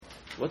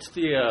What's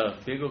the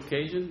big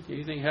occasion?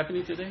 Anything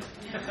happening today?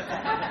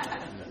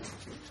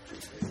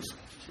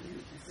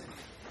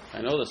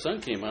 I know the sun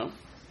came out.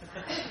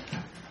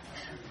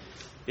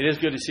 It is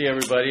good to see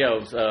everybody. I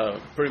was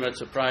pretty much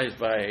surprised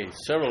by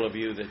several of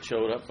you that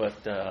showed up, but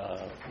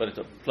it's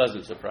a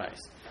pleasant surprise.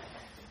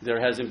 There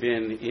hasn't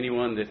been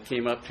anyone that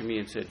came up to me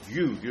and said,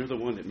 you're the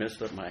one that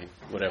messed up my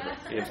whatever.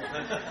 It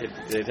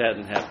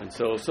hasn't happened.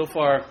 So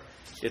far,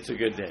 it's a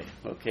good day,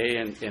 okay?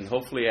 And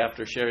hopefully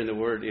after sharing the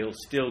word, it'll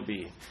still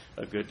be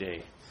a good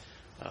day.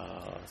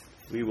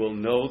 We will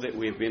know that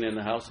we've been in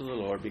the house of the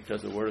Lord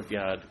because the word of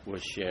God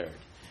was shared.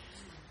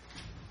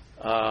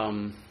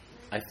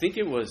 I think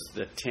it was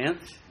the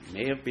 10th,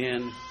 may have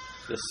been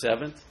the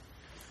 7th,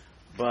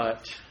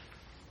 but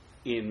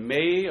in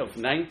May of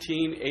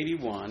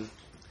 1981,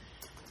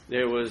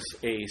 there was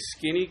a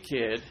skinny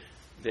kid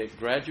that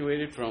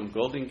graduated from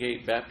Golden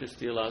Gate Baptist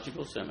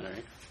Theological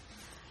Seminary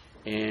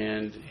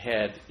and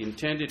had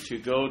intended to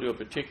go to a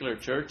particular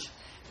church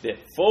that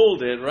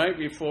folded right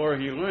before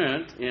he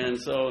went. And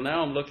so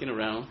now I'm looking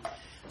around,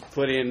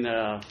 put in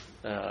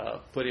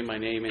my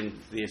name in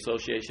the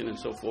association and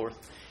so forth.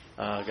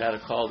 Got a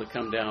call to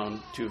come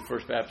down to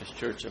First Baptist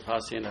Church of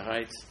Hacienda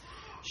Heights,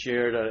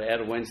 shared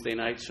at a Wednesday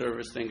night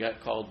service, then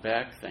got called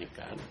back, thank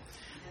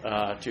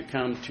God, to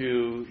come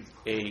to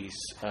a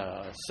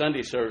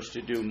Sunday service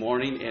to do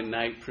morning and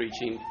night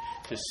preaching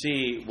to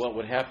see what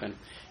would happen.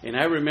 And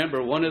I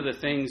remember one of the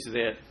things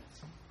that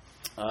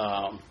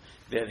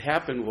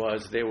happened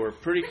was they were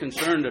pretty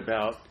concerned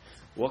about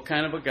what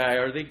kind of a guy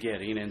are they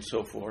getting and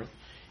so forth.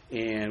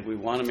 And we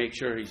want to make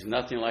sure he's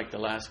nothing like the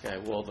last guy.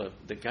 Well,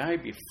 the guy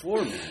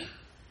before me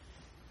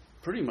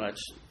pretty much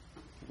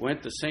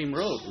went the same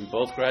road. We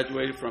both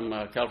graduated from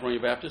California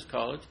Baptist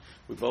College.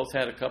 We both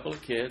had a couple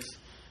of kids.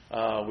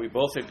 We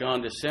both had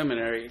gone to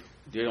seminary.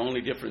 The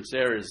only difference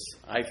there is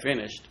I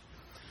finished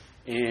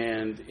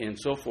and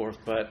so forth.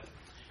 But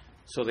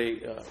so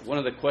one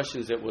of the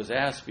questions that was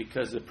asked,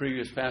 because the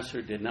previous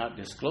pastor did not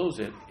disclose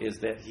it, is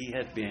that he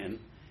had been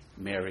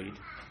married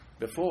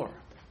before.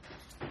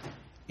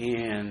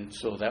 And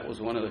so that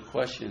was one of the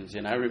questions.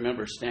 And I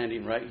remember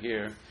standing right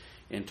here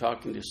and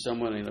talking to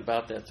someone in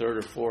about that third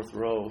or fourth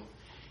row,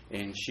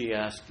 and she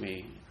asked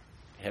me,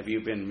 have you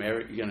been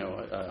married,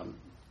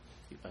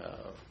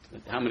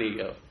 how many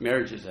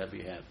marriages have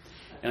you had?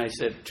 And I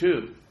said,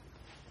 2.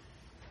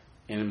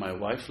 And my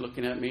wife's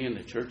looking at me, and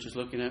the church is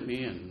looking at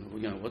me, and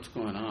what's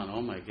going on?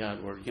 Oh my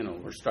God,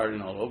 we're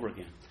starting all over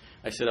again.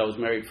 I said I was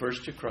married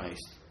first to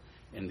Christ,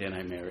 and then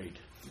I married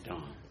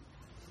Dawn.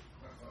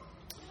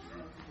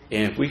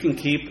 And if we can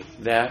keep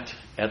that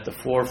at the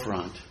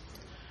forefront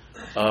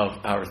of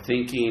our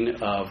thinking,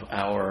 of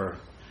our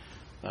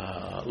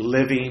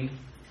living,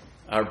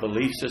 our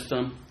belief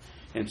system,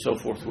 and so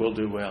forth, we'll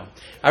do well.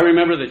 I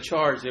remember the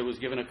charge that was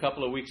given a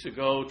couple of weeks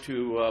ago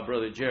to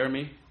Brother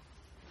Jeremy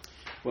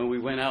when we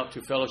went out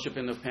to fellowship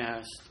in the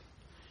past.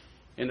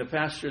 And the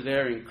pastor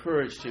there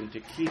encouraged him to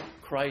keep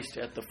Christ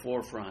at the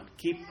forefront.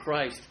 Keep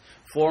Christ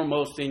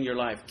foremost in your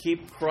life.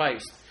 Keep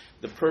Christ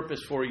the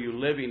purpose for you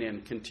living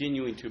and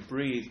continuing to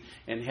breathe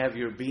and have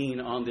your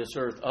being on this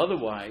earth.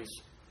 Otherwise,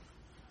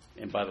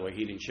 and by the way,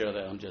 he didn't share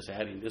that, I'm just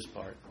adding this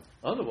part.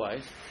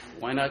 Otherwise,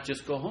 why not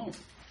just go home?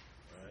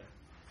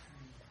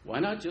 Why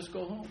not just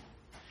go home?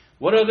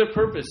 What other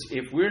purpose?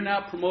 If we're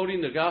not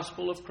promoting the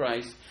gospel of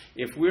Christ,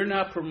 if we're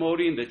not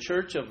promoting the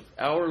church of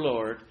our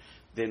Lord,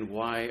 then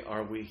why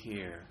are we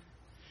here?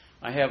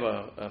 I have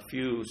a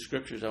few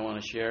scriptures I want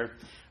to share.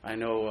 I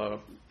know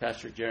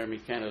Pastor Jeremy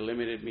kind of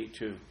limited me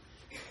to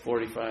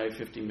 45,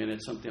 50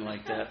 minutes, something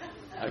like that.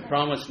 I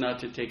promise not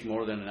to take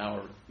more than an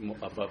hour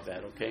above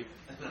that, okay?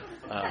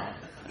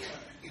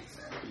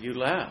 You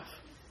laugh.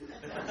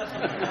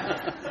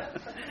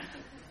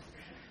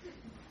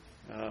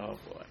 Oh,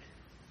 boy.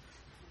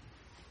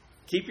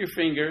 Keep your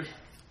finger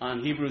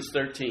on Hebrews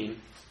 13.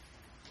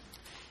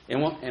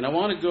 And I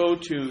want to go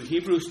to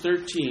Hebrews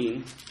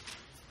 13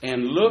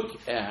 and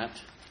look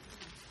at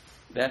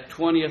that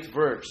 20th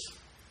verse.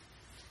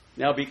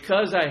 Now,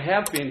 because I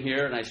have been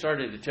here, and I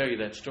started to tell you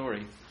that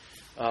story,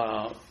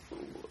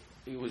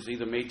 it was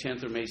either May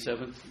 10th or May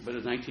 7th, but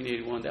in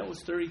 1981, that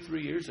was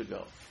 33 years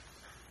ago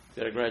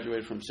that I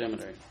graduated from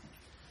seminary.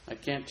 I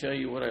can't tell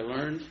you what I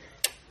learned.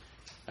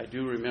 I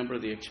do remember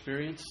the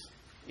experience,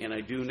 and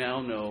I do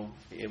now know,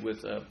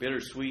 with a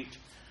bittersweet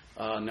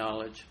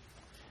knowledge,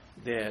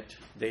 that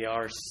they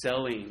are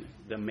selling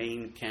the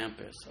main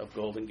campus of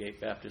Golden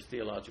Gate Baptist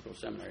Theological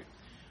Seminary.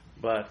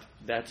 But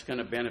that's going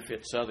to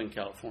benefit Southern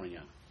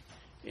California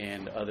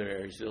and other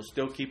areas. They'll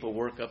still keep a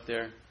work up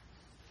there,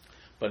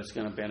 but it's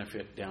going to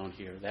benefit down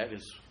here. That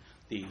is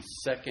the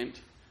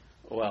second,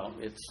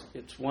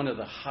 it's one of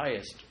the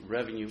highest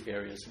revenue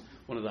areas,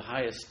 one of the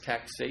highest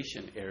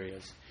taxation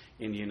areas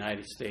in the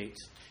United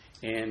States.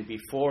 And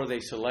before they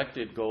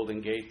selected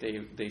Golden Gate,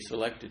 they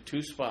selected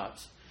 2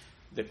 spots.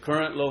 The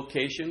current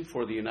location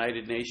for the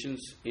United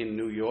Nations in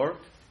New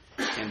York,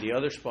 and the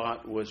other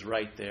spot was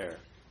right there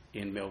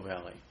in Mill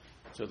Valley.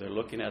 So they're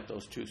looking at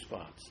those 2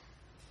 spots.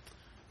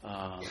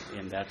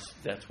 And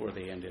that's where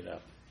they ended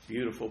up.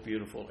 Beautiful,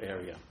 beautiful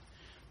area.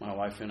 My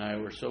wife and I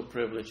were so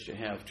privileged to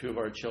have two of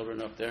our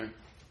children up there.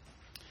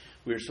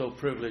 We were so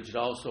privileged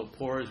also,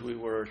 poor as we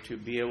were, to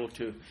be able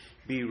to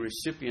be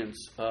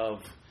recipients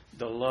of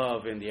the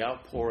love and the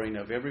outpouring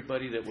of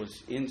everybody that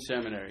was in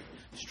seminary,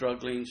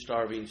 struggling,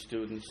 starving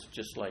students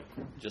just like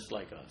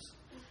us.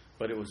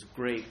 But it was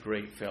great,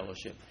 great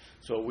fellowship.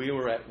 So we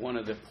were at one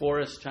of the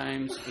poorest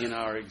times in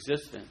our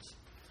existence,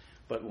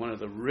 but one of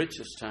the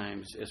richest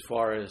times as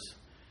far as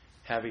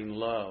having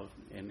love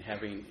and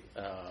having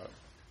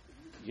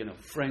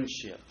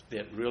friendship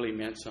that really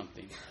meant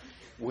something.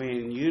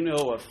 When you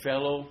know a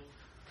fellow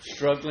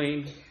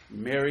struggling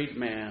married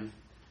man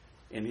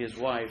and his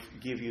wife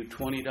give you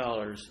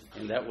 $20,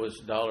 and that was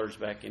dollars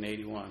back in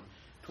 81,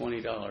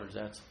 $20,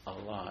 that's a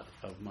lot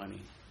of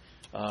money.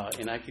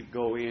 And I could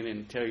go in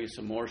and tell you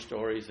some more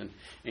stories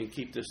and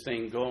keep this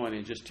thing going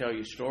and just tell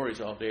you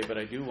stories all day, but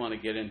I do want to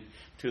get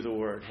into the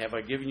Word. Have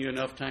I given you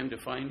enough time to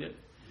find it?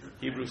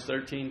 Hebrews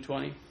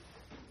 13:20.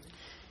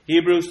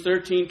 Hebrews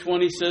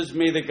 13:20 says,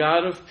 "May the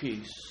God of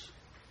peace,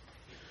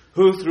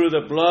 who through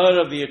the blood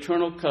of the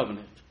eternal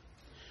covenant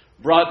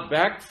brought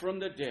back from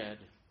the dead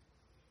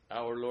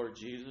our Lord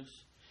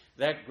Jesus,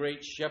 that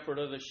great shepherd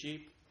of the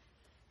sheep,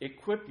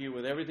 equip you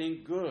with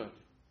everything good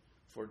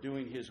for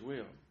doing His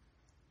will.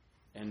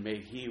 And may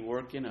He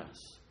work in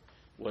us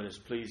what is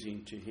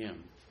pleasing to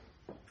Him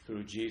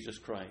through Jesus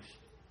Christ,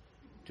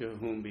 to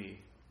whom be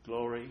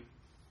glory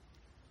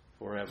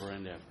forever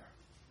and ever."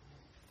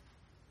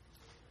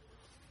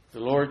 The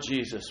Lord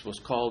Jesus was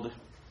called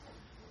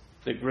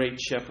the great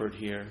shepherd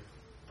here,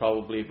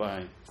 probably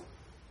by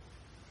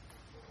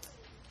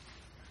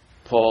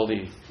Paul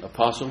the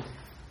Apostle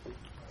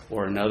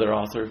or another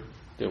author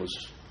that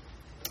was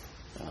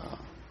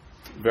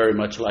very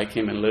much like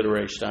him in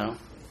literary style.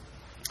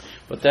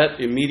 But that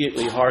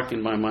immediately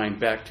harkened my mind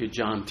back to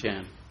John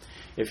 10.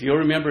 If you'll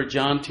remember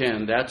John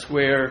 10, that's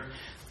where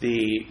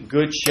the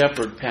Good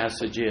Shepherd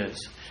passage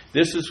is.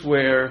 This is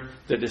where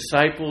the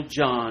disciple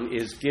John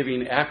is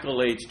giving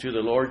accolades to the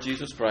Lord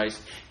Jesus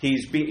Christ.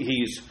 He's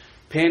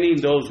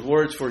penning those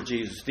words for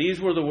Jesus. These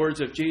were the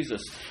words of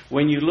Jesus.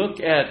 When you look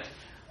at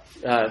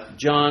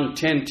John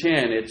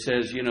 10:10, it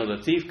says,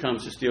 the thief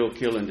comes to steal,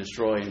 kill, and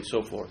destroy, and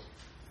so forth.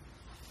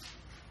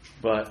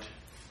 But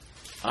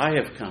I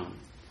have come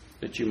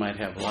that you might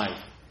have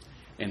life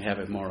and have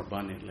it more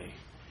abundantly.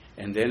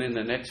 And then in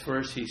the next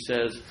verse he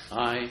says,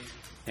 I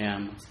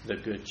am the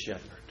good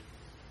shepherd.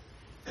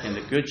 And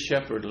the good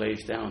shepherd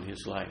lays down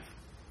his life.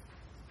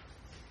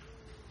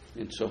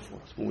 And so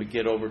forth. When we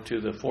get over to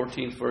the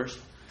 14th verse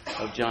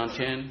of John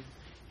 10,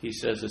 he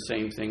says the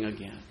same thing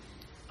again.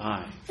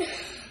 I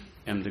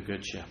am the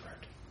good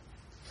shepherd.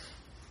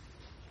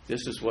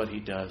 This is what He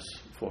does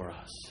for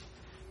us.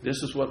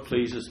 This is what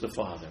pleases the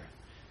Father,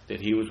 that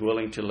He was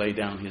willing to lay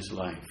down His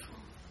life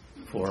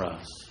for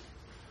us.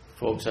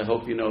 Folks, I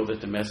hope you know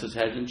that the message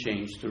hasn't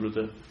changed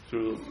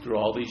through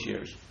all these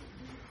years.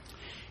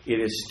 It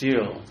is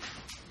still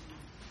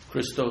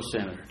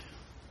Christo-centered,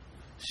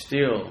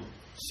 still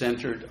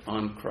centered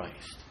on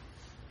Christ.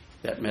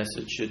 That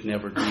message should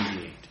never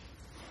deviate,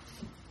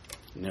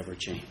 never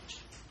change.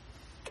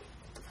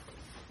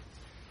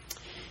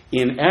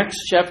 In Acts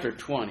chapter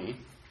 20,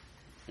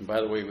 and by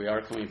the way, we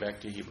are coming back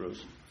to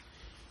Hebrews.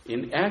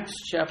 In Acts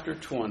chapter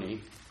 20,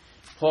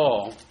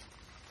 Paul,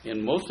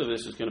 and most of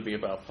this is going to be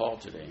about Paul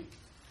today,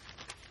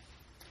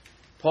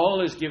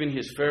 Paul is giving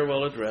his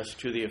farewell address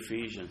to the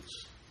Ephesians.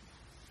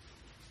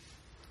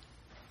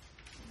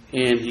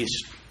 And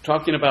he's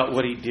talking about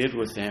what he did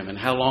with them and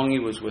how long he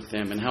was with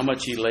them and how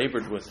much he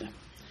labored with them.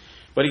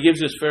 But he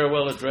gives his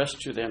farewell address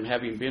to them,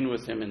 having been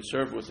with them and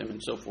served with them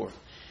and so forth.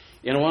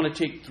 And I want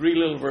to take 3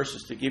 little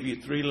verses to give you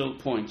 3 little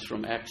points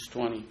from Acts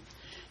 20.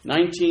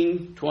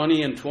 19,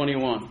 20, and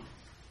 21.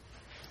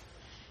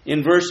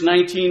 In verse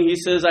 19, he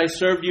says, I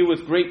served you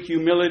with great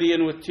humility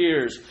and with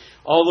tears,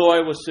 although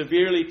I was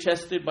severely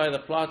tested by the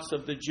plots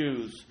of the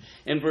Jews.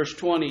 In verse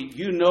 20,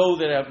 you know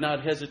that I have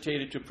not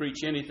hesitated to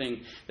preach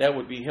anything that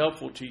would be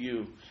helpful to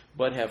you,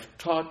 but have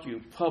taught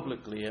you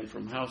publicly and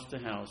from house to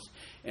house.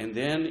 And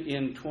then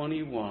in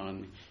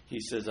 21, he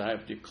says, I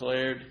have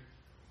declared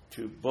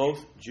to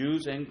both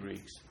Jews and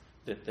Greeks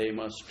that they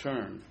must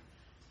turn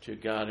to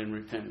God in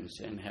repentance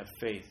and have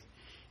faith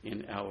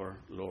in our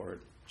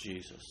Lord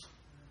Jesus.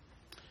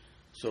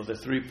 So the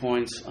 3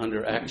 points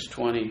under Acts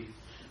 20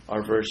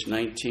 are verse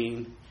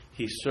 19,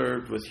 he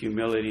served with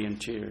humility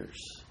and tears,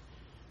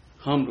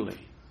 humbly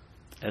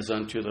as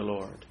unto the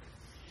Lord.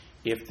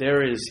 If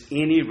there is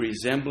any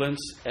resemblance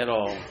at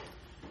all,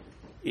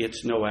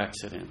 it's no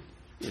accident.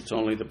 It's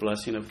only the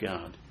blessing of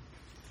God.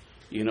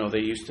 You know,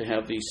 they used to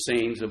have these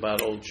sayings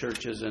about old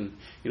churches and,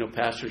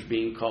 pastors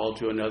being called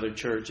to another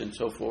church and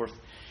so forth.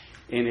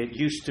 And it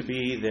used to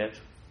be that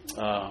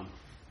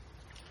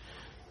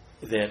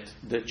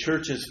the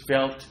churches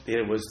felt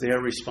it was their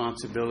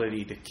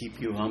responsibility to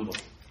keep you humble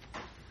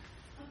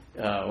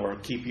or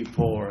keep you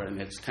poor.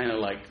 And it's kind of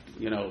like,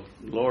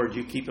 Lord,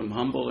 you keep them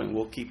humble and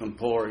we'll keep them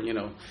poor,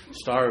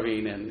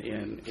 starving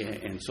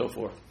and so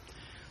forth.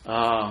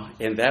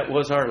 And that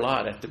was our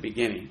lot at the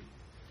beginning.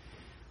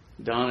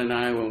 Don and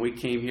I, when we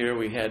came here,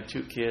 we had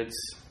 2 kids.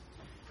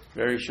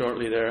 Very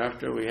shortly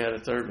thereafter, we had a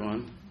 3rd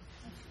one.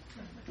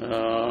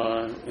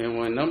 And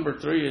when number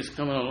 3 is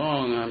coming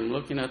along, I'm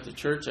looking at the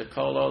church. I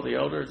called all the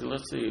elders, and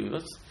let's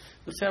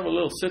have a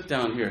little sit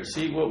down here,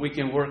 see what we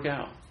can work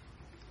out.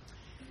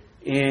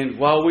 And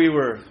while we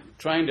were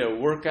trying to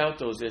work out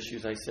those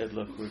issues, I said,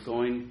 look, we're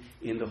going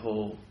in the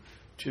hole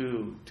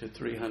 $200 to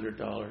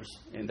 $300,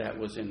 and that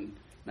was in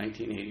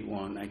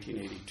 1981,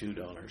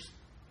 $1982.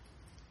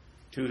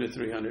 $200 to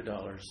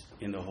 $300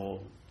 in the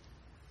hole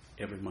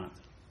every month.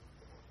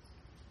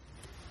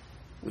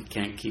 We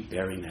can't keep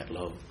bearing that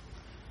load.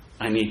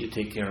 I need to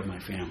take care of my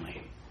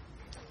family,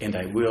 and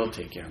I will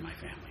take care of my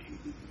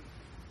family.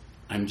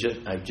 I'm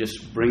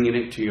just bringing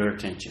it to your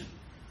attention.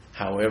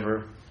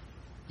 However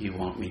you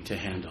want me to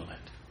handle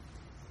it.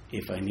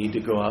 If I need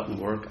to go out and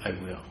work, I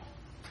will.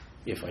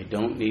 If I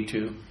don't need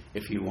to,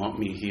 if you want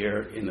me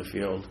here in the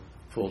field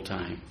full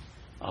time,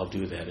 I'll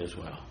do that as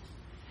well.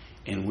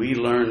 And we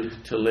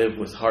learned to live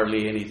with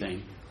hardly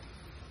anything.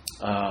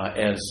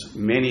 As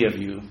many of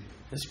you,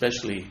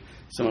 especially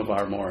some of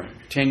our more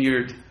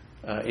tenured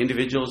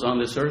individuals on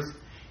this earth,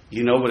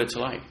 you know what it's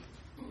like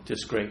to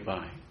scrape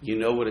by. You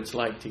know what it's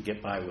like to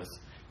get by with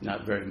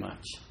not very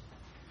much.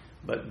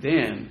 But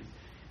then,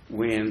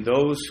 when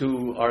those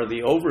who are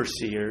the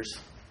overseers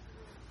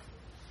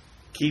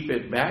keep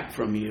it back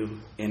from you,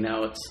 and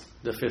now it's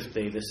the 5th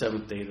day, the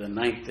 7th day, the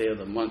 9th day of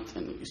the month,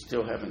 and you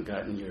still haven't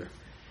gotten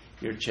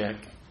your check.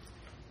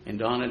 And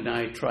Don and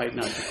I tried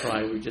not to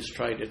cry. We just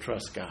tried to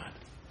trust God.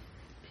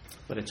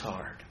 But it's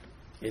hard.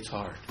 It's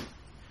hard.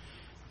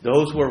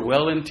 Those were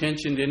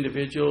well-intentioned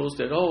individuals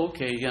that,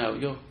 okay,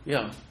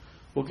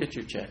 we'll get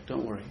your check.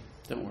 Don't worry.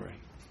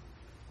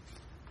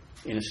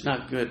 And it's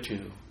not good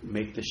to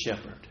make the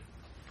shepherd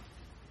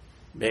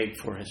beg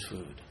for his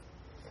food.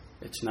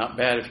 It's not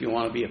bad if you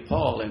want to be a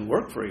Paul and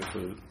work for your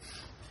food.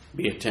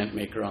 Be a tent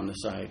maker on the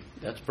side.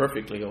 That's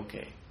perfectly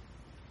okay.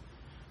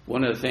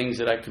 One of the things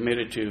that I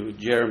committed to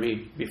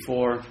Jeremy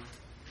before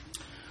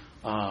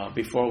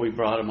we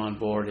brought him on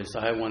board is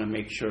I want to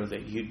make sure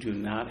that you do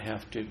not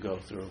have to go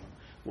through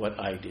what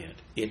I did.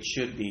 It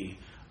should be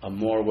a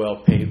more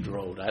well-paved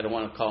road. I don't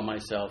want to call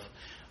myself,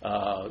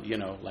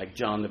 like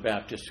John the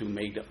Baptist, who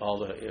made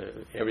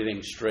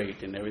everything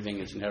straight and everything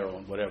is narrow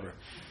and whatever.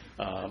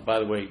 By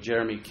the way,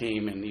 Jeremy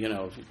came and,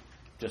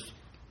 just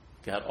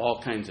got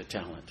all kinds of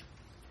talent,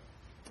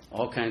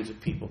 all kinds of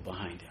people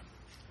behind him,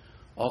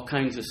 all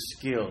kinds of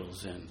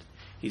skills, and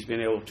he's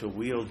been able to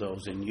wield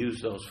those and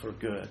use those for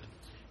good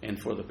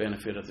and for the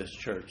benefit of this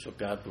church. So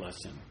God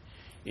bless him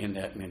in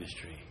that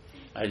ministry.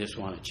 I just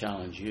want to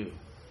challenge you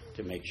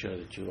to make sure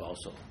that you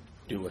also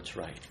do what's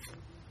right.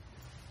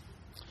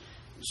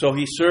 So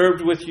he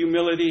served with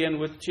humility and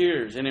with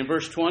tears. And in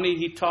verse 20,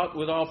 he taught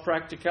with all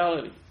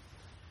practicality.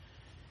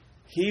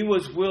 He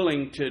was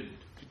willing to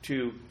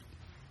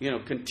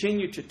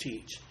continue to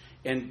teach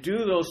and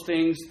do those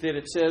things that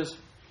it says,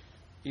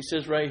 he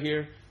says right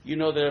here, you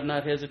know that I've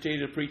not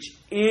hesitated to preach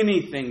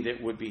anything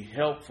that would be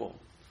helpful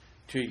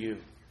to you,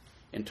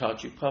 and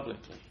taught you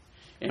publicly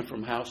and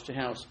from house to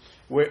house.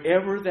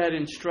 Wherever that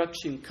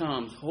instruction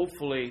comes,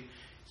 hopefully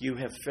you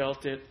have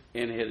felt it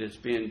and it has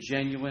been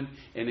genuine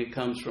and it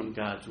comes from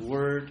God's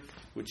Word,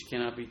 which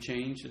cannot be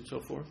changed and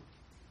so forth,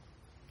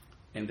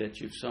 and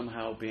that you've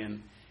somehow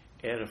been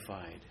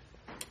edified.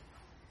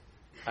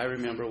 I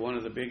remember one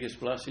of the biggest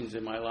blessings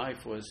in my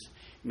life was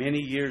many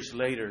years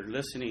later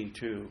listening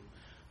to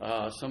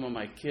some of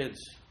my kids,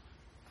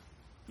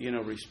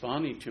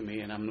 responding to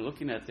me, and I'm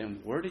looking at them,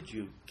 where did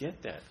you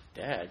get that?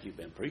 Dad, you've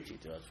been preaching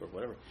to us for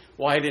whatever.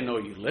 Well, I didn't know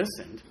you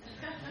listened.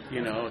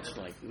 It's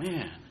like,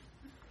 man.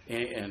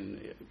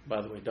 And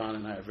by the way, Don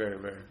and I are very,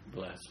 very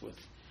blessed with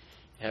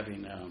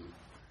having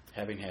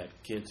had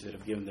kids that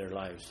have given their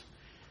lives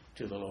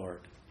to the Lord.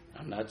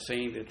 I'm not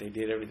saying that they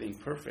did everything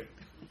perfect.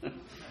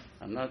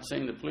 I'm not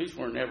saying the police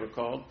weren't ever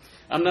called.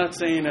 I'm not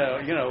saying,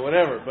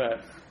 whatever,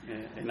 but,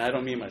 and I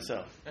don't mean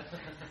myself.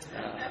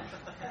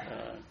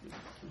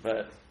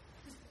 But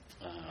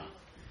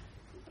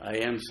I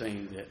am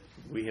saying that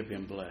we have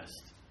been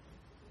blessed.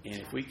 And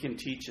if we can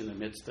teach in the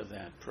midst of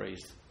that,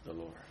 praise the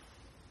Lord.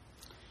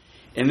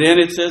 And then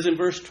it says in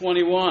verse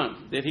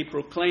 21 that he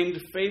proclaimed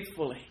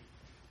faithfully.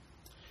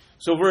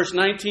 So verse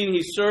 19,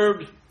 he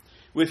served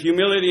with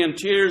humility and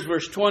tears.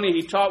 Verse 20,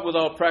 he taught with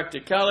all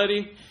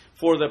practicality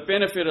for the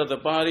benefit of the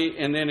body.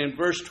 And then in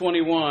verse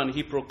 21,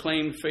 he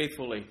proclaimed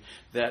faithfully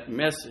that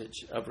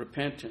message of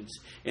repentance.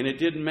 And it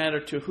didn't matter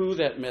to who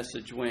that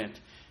message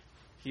went.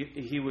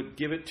 He would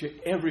give it to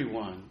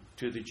everyone,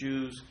 to the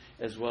Jews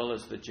as well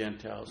as the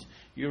Gentiles.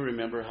 You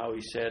remember how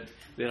he said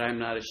that I'm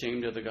not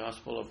ashamed of the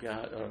gospel of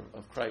God, or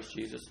of Christ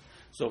Jesus,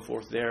 so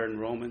forth there in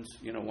Romans,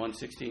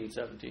 1:16,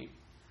 17.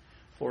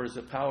 For is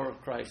the power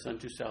of Christ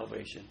unto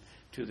salvation,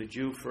 to the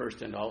Jew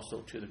first and also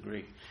to the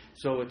Greek.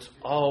 So it's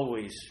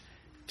always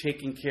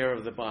taking care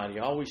of the body,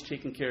 always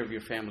taking care of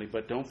your family,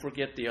 but don't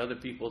forget the other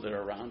people that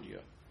are around you.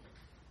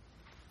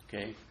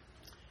 Okay?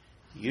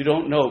 You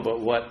don't know, but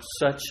what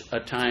such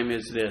a time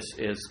as this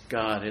is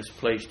God has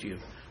placed you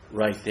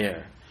right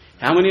there.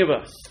 How many of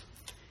us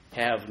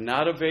have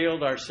not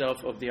availed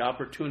ourselves of the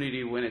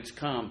opportunity when it's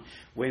come,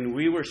 when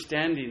we were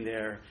standing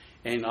there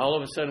and all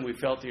of a sudden we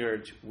felt the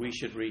urge, we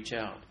should reach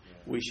out,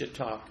 we should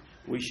talk,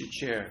 we should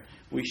share,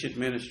 we should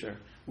minister,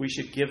 we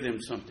should give them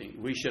something,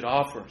 we should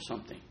offer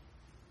something.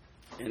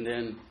 And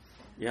then,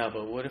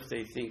 but what if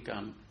they think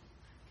don't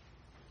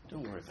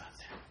worry about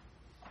that.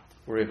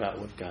 Worry about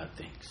what God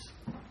thinks.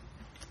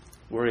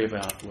 Worry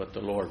about what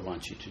the Lord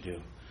wants you to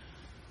do.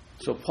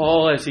 So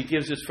Paul, as he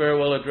gives his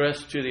farewell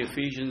address to the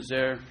Ephesians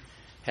there,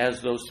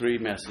 has those three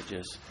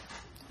messages.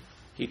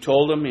 He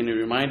told them and he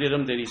reminded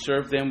them that he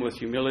served them with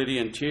humility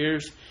and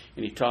tears,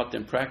 and he taught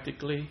them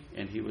practically,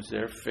 and he was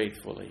there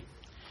faithfully.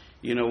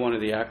 You know, one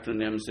of the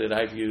acronyms that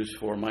I've used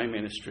for my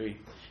ministry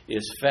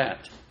is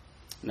FAT.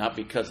 Not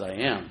because I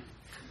am,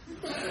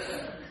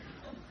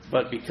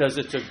 but because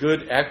it's a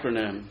good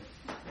acronym.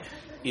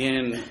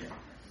 In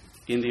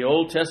the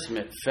Old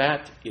Testament,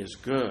 fat is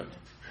good.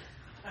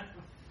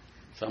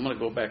 So I'm going to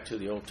go back to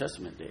the Old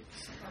Testament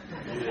days.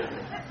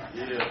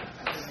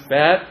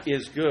 Fat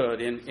is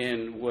good,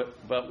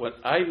 but what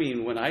I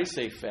mean when I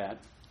say fat,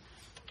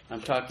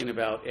 I'm talking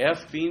about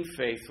F being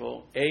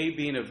faithful, A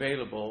being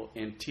available,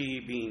 and T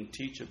being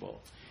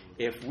teachable.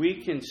 If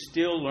we can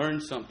still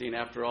learn something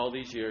after all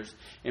these years,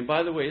 and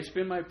by the way, it's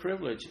been my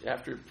privilege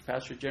after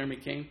Pastor Jeremy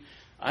came,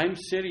 I'm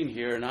sitting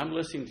here and I'm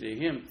listening to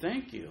him.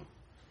 Thank you.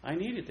 I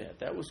needed that.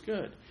 That was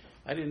good.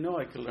 I didn't know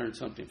I could learn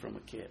something from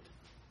a kid,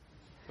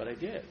 but I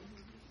did.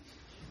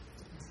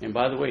 And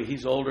by the way,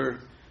 he's older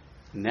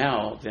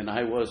now than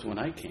I was when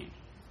I came.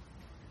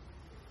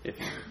 If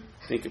you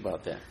think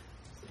about that.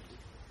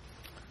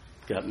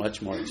 Got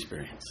much more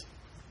experience.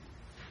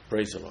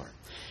 Praise the Lord.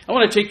 I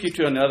want to take you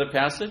to another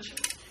passage.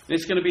 And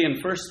it's going to be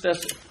in 1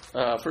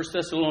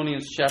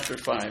 Thessalonians chapter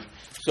 5.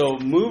 So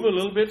move a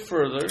little bit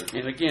further.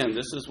 And again,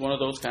 this is one of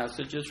those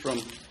passages from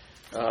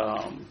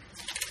the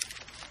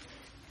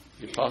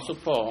Apostle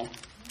Paul.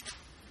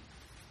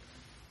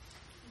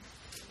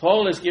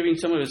 Paul is giving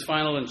some of his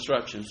final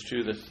instructions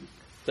to the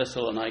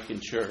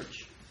Thessalonican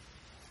church.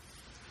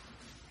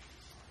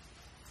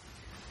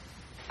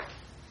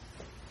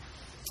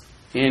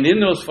 And in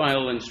those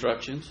final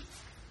instructions,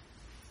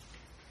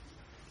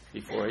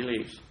 before he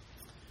leaves,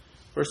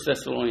 1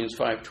 Thessalonians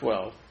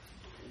 5:12,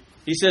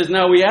 he says,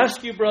 "Now we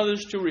ask you,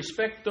 brothers, to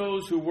respect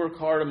those who work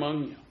hard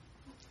among you,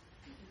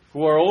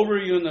 who are over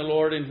you in the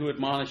Lord and who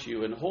admonish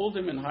you, and hold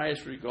them in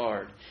highest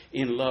regard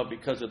in love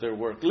because of their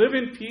work. Live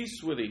in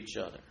peace with each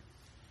other.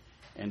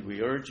 And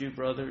we urge you,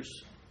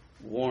 brothers,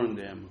 warn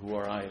them who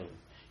are idle.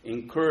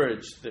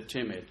 Encourage the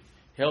timid.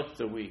 Help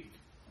the weak.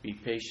 Be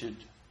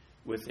patient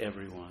with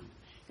everyone."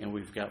 And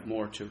we've got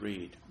more to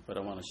read, but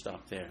I want to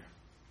stop there.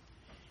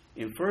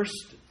 In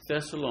 1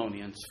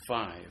 Thessalonians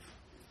 5,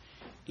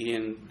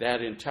 in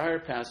that entire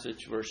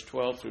passage, verse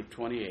 12 through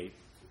 28,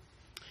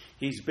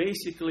 he's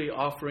basically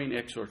offering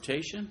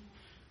exhortation,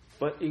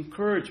 but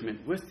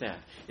encouragement with that.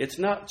 It's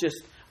not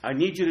just, I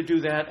need you to do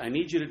that, I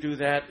need you to do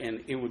that,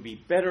 and it would be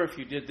better if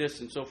you did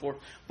this and so forth.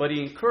 But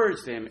he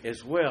encouraged them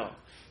as well.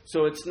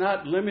 So it's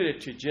not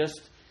limited to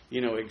just,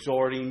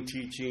 exhorting,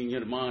 teaching,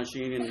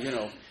 admonishing,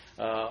 and,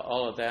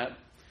 all of that.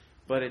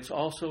 But it's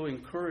also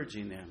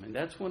encouraging them. And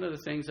that's one of the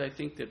things I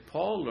think that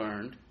Paul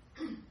learned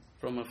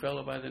from a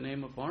fellow by the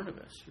name of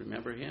Barnabas.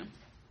 Remember him?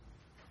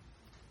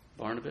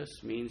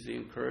 Barnabas means the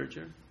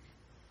encourager.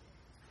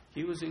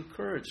 He was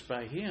encouraged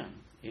by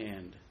him,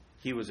 and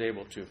he was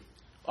able to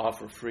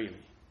offer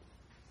freely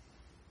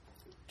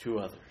to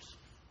others.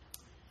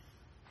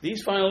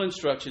 These final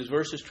instructions,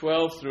 verses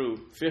 12 through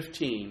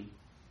 15,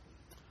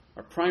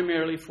 are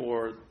primarily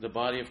for the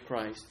body of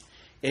Christ.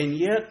 And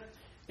yet,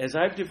 as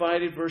I've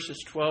divided verses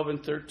 12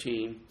 and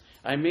 13,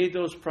 I made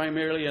those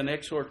primarily an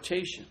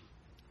exhortation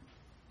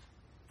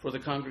for the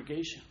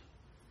congregation.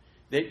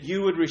 That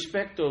you would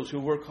respect those who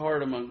work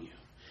hard among you.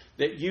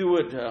 That you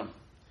would,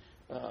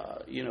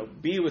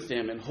 be with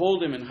them and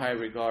hold them in high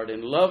regard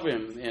and love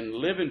them and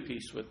live in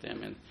peace with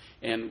them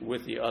and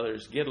with the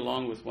others. Get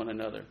along with one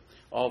another,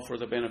 all for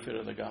the benefit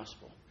of the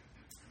gospel.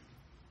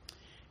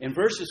 In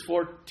verses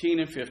 14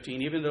 and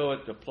 15, even though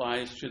it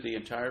applies to the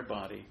entire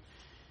body,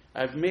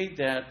 I've made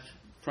that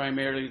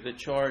primarily the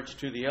charge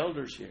to the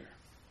elders here,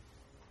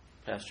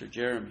 Pastor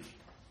Jeremy,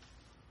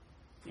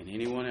 and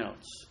anyone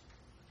else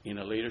in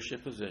a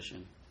leadership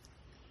position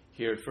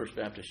here at First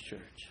Baptist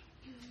Church.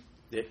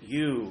 That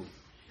you,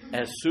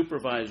 as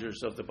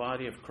supervisors of the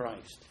body of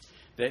Christ,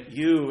 that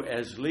you,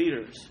 as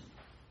leaders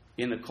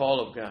in the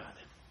call of God,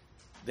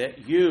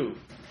 that you,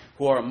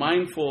 who are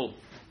mindful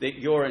that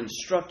your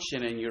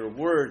instruction and your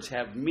words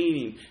have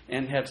meaning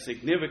and have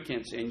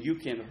significance, and you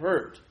can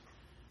hurt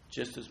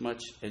just as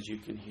much as you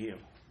can heal.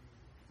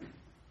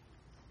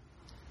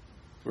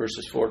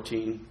 Verses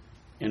 14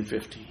 and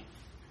 15.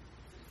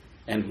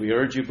 "And we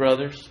urge you,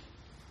 brothers,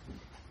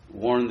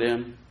 warn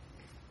them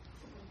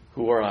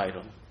who are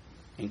idle.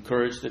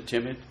 Encourage the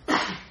timid.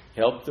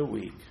 Help the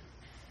weak.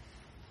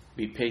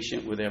 Be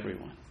patient with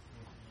everyone."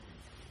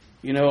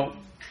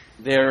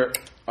 There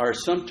are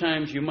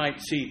sometimes you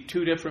might see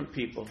two different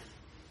people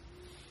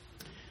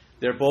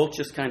they're both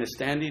just kind of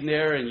standing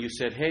there, and you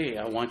said, hey,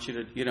 I want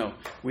you to,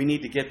 we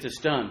need to get this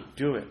done.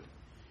 Do it.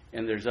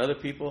 And there's other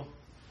people,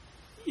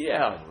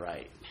 yeah,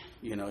 right.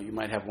 You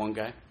might have one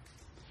guy,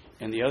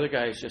 and the other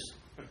guy is just,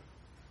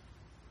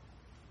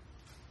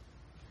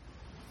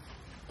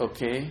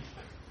 okay.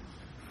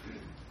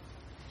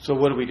 So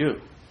what do we do?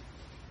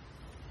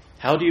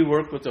 How do you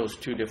work with those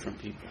two different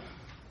people?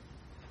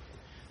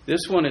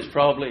 This one is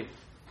probably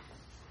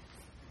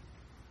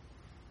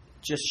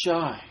just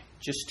shy,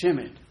 just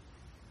timid,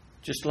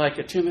 just like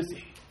a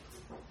Timothy,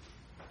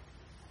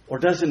 or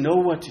doesn't know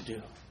what to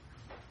do.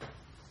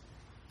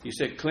 You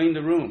said, clean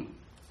the room.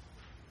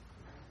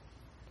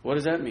 What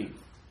does that mean?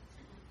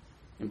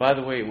 And by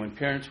the way, when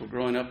parents were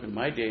growing up in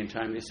my day and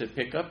time, they said,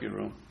 pick up your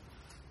room.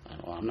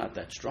 I'm not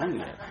that strong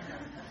yet.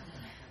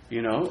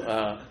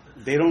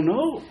 They don't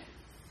know.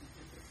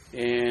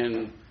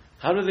 And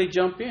how do they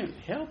jump in?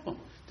 Help them.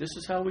 This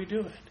is how we do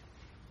it.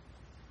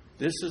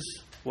 This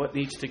is what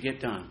needs to get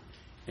done.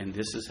 And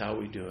this is how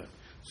we do it.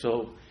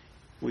 So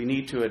we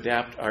need to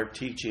adapt our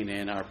teaching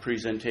and our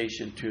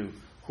presentation to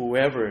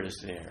whoever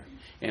is there.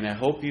 And I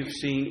hope you've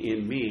seen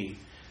in me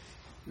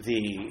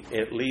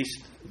at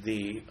least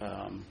the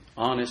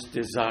honest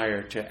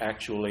desire to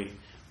actually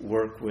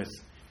work with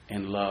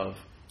and love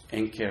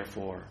and care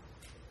for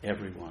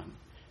everyone,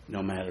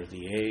 no matter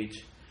the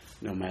age,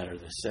 no matter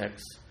the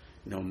sex,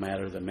 no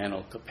matter the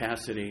mental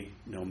capacity,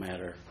 no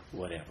matter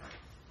whatever.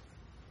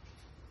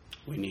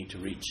 We need to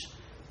reach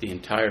the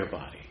entire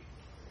body.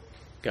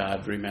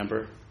 God,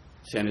 remember,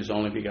 sent His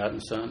only begotten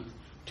Son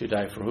to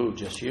die for who?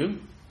 Just you?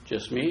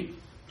 Just me?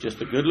 Just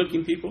the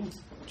good-looking people?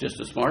 Just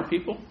the smart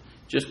people?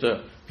 Just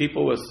the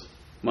people with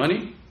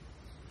money?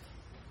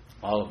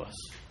 All of us.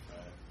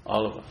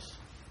 All of us.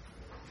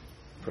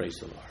 Praise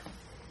the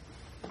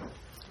Lord.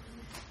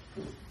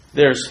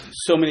 There's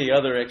so many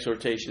other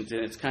exhortations,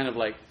 and it's kind of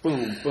like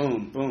boom,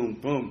 boom, boom,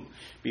 boom.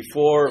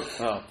 Before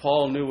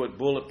Paul knew what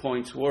bullet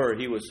points were,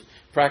 he was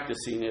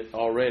practicing it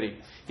already.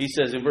 He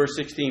says in verse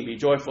 16, be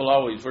joyful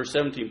always. Verse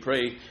 17,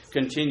 pray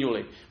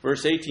continually.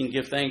 Verse 18,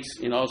 give thanks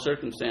in all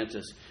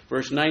circumstances.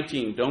 Verse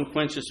 19, don't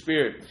quench the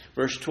spirit.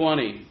 Verse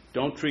 20,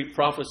 don't treat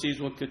prophecies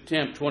with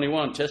contempt.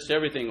 21, test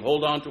everything.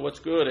 Hold on to what's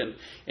good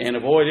and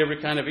avoid every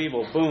kind of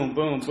evil. Boom,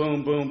 boom,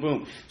 boom, boom,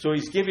 boom. So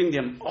he's giving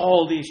them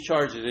all these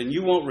charges, and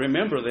you won't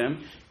remember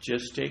them.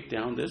 Just take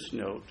down this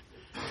note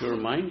to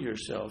remind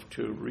yourself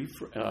to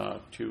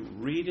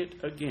read it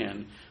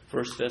again.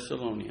 1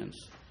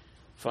 Thessalonians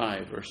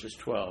 5, verses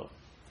 12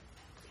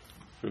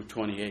 through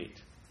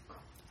 28.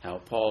 How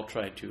Paul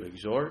tried to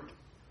exhort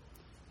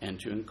and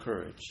to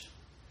encourage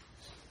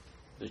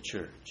the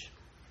church.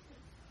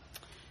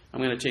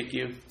 I'm going to take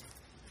you.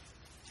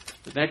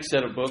 The next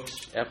set of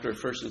books after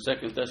 1st and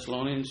 2nd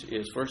Thessalonians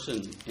is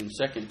 1st and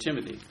 2nd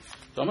Timothy.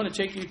 So I'm going to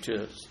take you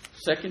to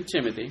 2nd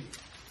Timothy.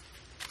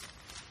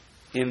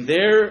 And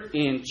there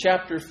in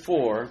chapter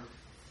 4,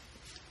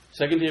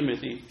 2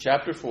 Timothy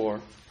chapter 4,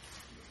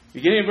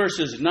 beginning in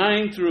verses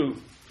 9 through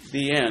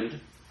the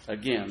end,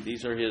 again,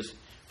 these are his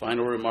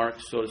final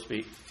remarks, so to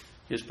speak,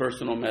 his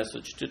personal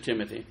message to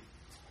Timothy.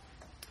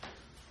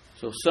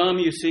 So some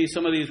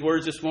of these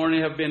words this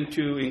morning have been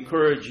to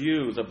encourage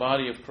you, the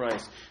body of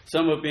Christ.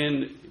 Some have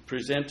been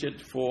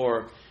presented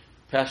for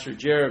Pastor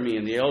Jeremy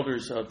and the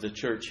elders of the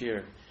church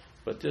here.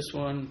 But this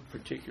one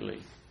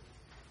particularly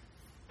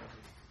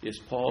is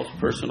Paul's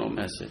personal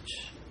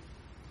message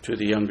to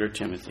the younger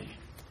Timothy.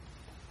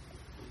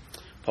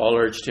 Paul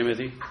urged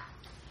Timothy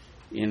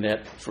in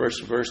that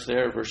first verse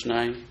there, verse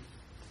 9,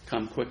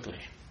 come quickly.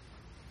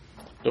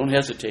 Don't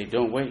hesitate,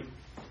 don't wait.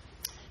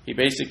 He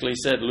basically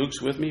said,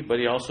 Luke's with me, but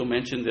he also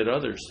mentioned that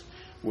others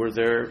were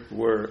there,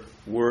 were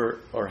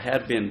or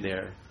had been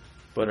there,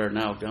 but are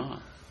now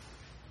gone.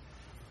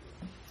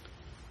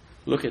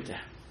 Look at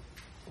that.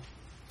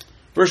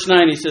 Verse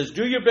 9, he says,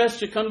 do your best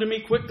to come to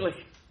me quickly.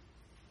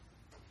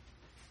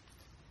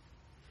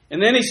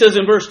 And then he says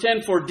in verse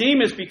 10, for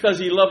Demas, because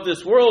he loved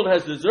this world,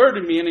 has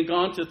deserted me and had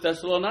gone to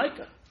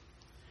Thessalonica.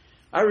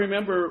 I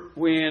remember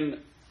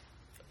when,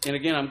 and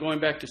again, I'm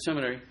going back to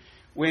seminary,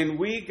 when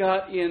we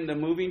got in the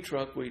moving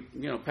truck, we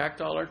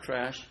packed all our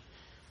trash,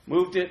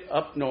 moved it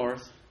up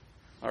north.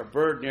 Our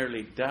bird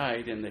nearly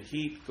died in the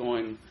heat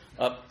going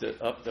up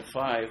the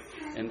 5.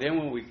 And then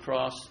when we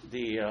crossed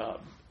the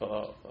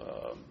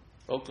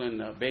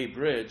Oakland Bay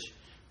Bridge,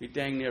 we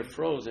dang near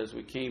froze as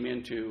we came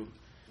into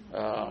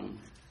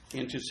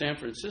San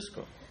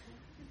Francisco.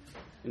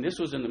 And this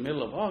was in the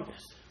middle of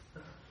August.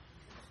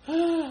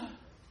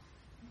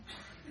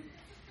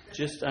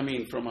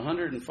 From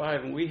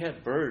 105, and we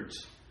had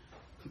birds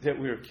that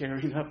we were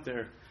carrying up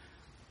there.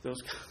 Those,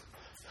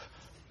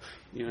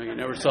 you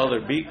never saw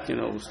their beak, it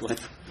was like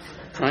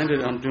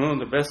I'm doing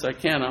the best I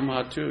can. I'm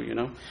hot too,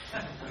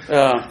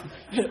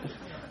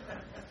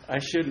 I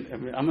shouldn't,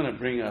 I'm going to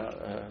bring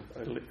a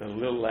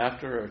little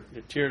laughter or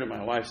a tear to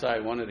my wife's eye,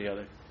 one or the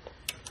other.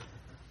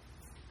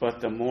 But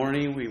the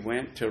morning we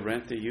went to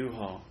rent the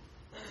U-Haul,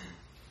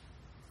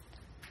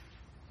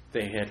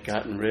 they had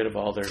gotten rid of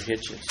all their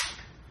hitches.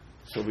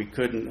 So we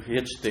couldn't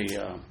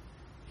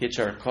hitch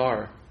our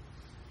car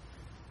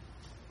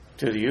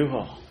to the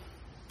U-Haul.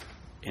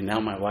 And now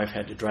my wife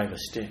had to drive a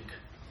stick.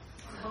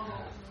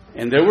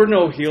 And there were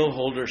no heel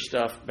holder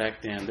stuff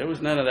back then. There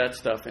was none of that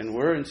stuff. And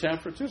we're in San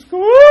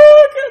Francisco.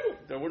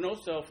 There were no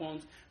cell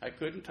phones. I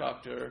couldn't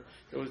talk to her.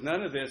 There was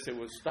none of this. It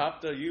was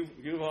stop the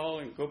U-Haul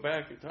and go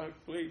back and talk,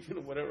 please,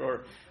 whatever.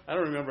 Or I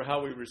don't remember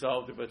how we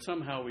resolved it, but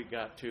somehow we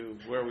got to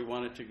where we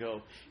wanted to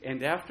go.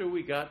 And after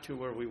we got to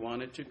where we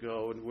wanted to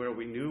go and where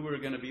we knew we were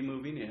going to be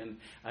moving in,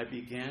 I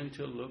began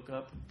to look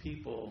up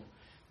people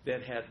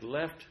that had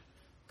left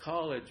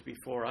college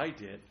before I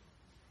did.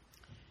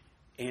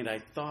 And I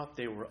thought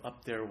they were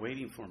up there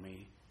waiting for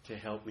me to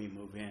help me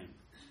move in.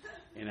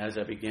 And as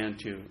I began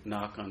to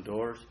knock on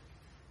doors,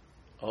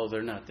 oh,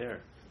 they're not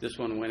there. This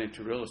one went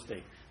into real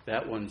estate.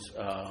 That one's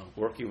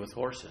working with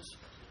horses.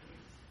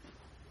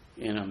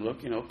 And I'm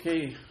looking,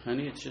 okay,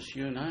 honey, it's just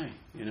you and I,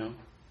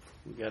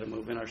 We got to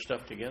move in our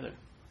stuff together.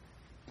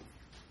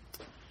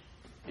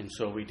 And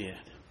so we did.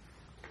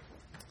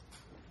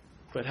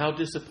 But how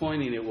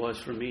disappointing it was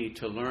for me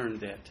to learn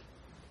that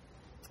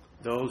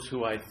those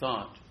who I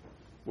thought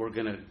were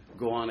going to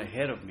go on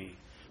ahead of me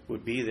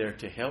would be there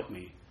to help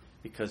me,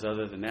 because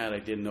other than that, I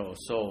didn't know a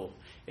soul,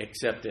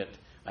 except that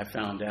I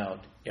found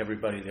out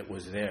everybody that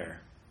was there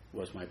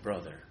was my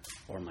brother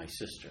or my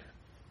sister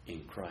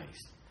in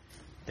Christ.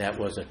 That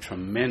was a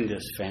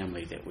tremendous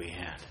family that we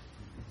had.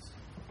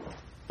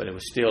 But it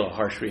was still a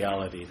harsh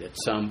reality that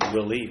some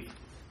will leave,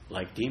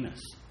 like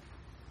Demas.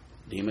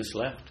 Demas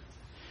left.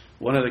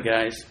 One of the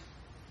guys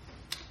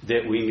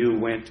that we knew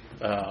went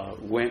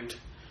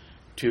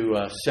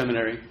to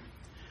seminary,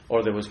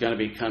 or that was going to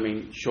be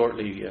coming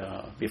shortly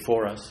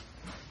before us.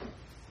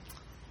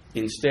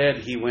 Instead,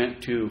 he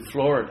went to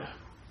Florida.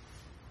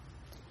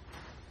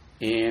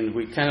 And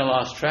we kind of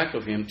lost track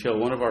of him till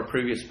one of our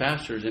previous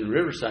pastors in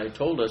Riverside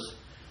told us,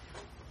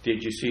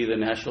 did you see the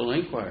National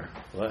Enquirer?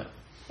 What?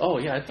 Oh,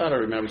 yeah, I thought I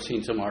remember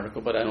seeing some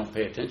article, but I don't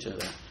pay attention to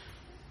that.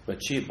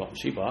 But she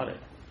bought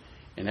it.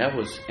 And that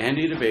was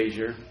Andy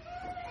DeBazier.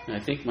 And I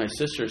think my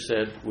sister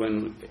said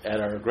at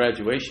our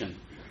graduation,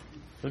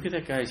 look at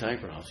that guy's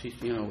eyebrows. He's,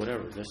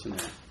 whatever, this and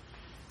that.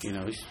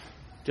 He's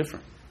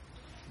different.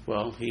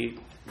 Well, he,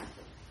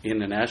 in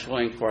the National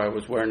Enquirer,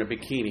 was wearing a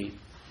bikini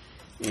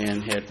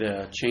and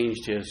had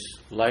changed his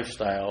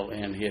lifestyle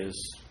and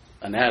his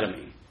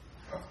anatomy.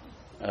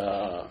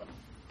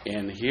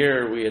 And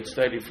here we had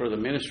studied for the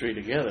ministry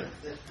together.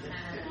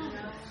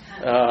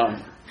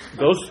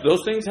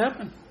 Those things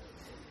happen.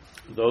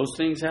 Those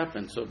things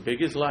happen. So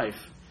big is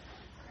life.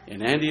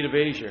 And Andy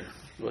DeBazier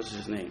was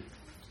his name.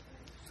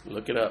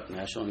 Look it up,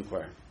 National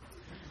Enquirer.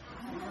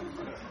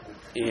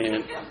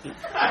 And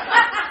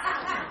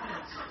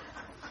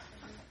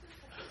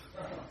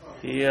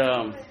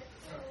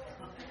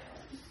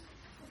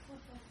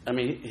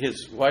he,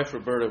 his wife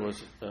Roberta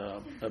was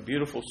a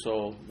beautiful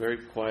soul, very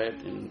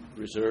quiet and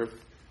reserved.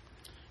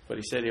 But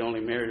he said he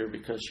only married her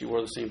because she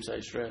wore the same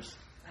size dress.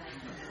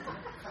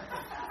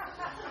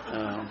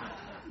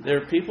 There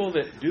are people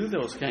that do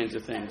those kinds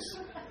of things,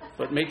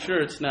 but make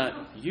sure it's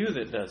not you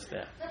that does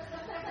that.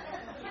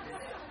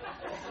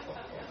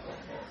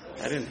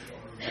 I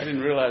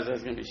didn't realize I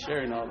was going to be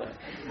sharing all that.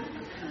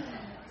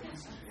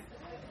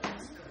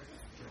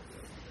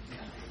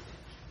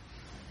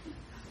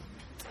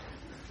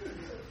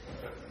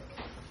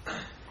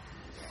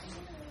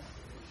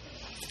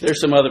 There's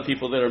some other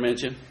people that are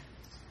mentioned.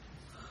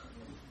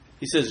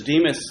 He says,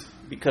 Demas,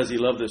 because he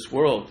loved this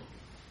world,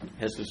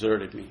 has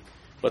deserted me.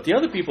 But the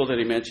other people that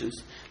he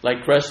mentions,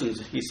 like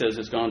Crescens, he says,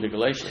 has gone to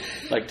Galatia.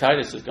 Like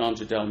Titus has gone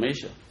to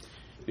Dalmatia.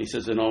 And he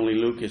says, and only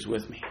Luke is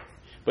with me.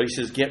 But he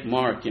says, get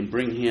Mark and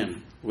bring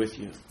him with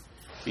you,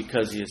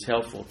 because he is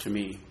helpful to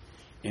me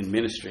in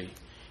ministry.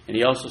 And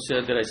he also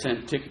said that I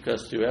sent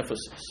Tychicus to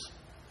Ephesus.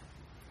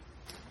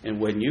 And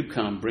when you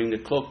come, bring the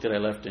cloak that I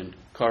left in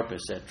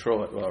Carpus at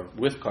Troas, or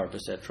with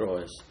Carpus at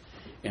Troas,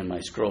 and my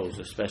scrolls,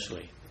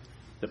 especially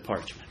the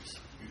parchments.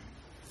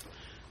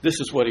 This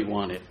is what he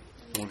wanted.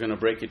 We're going to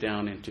break it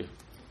down into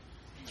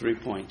 3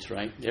 points,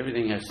 right?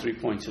 Everything has 3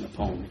 points in a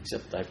poem,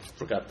 except I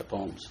forgot the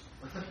poems.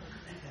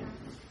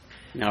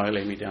 Now I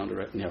lay me down to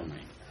never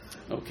mind.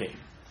 Okay.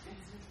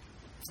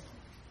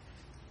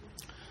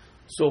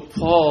 So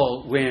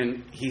Paul,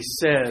 when he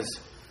says,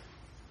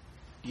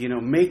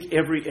 make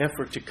every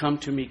effort to come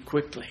to me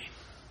quickly,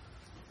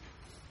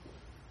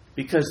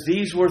 because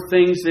these were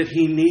things that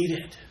he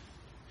needed.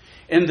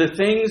 And the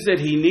things that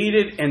he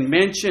needed and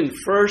mentioned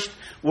first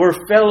were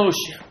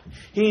fellowship.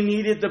 He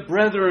needed the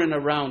brethren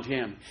around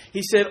him.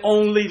 He said,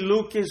 only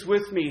Luke is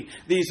with me.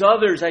 These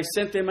others, I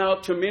sent them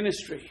out to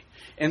ministry.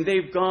 And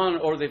they've gone,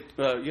 or they,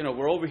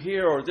 were over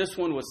here, or this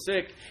one was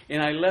sick,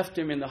 and I left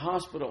him in the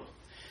hospital.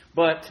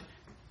 But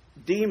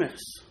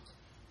Demas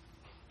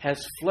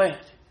has fled.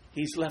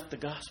 He's left the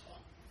gospel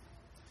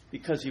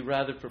because he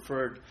rather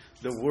preferred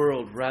the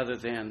world rather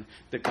than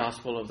the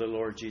gospel of the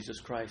Lord Jesus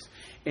Christ.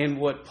 And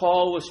what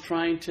Paul was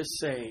trying to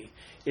say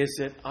is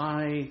that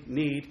I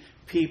need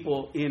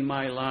people in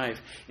my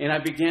life. And I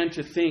began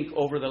to think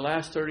over the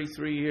last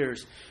 33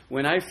 years,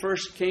 when I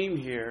first came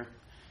here,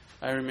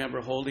 I remember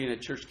holding a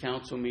church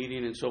council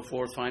meeting and so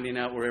forth, finding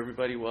out where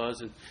everybody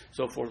was and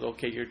so forth.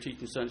 Okay, you're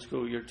teaching Sunday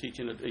school, you're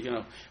teaching,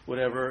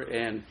 whatever,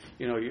 and,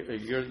 you're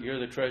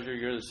the treasurer,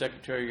 you're the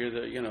secretary,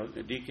 you're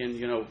the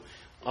deacon,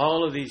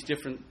 all of these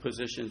different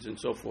positions and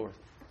so forth.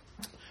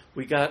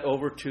 We got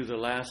over to the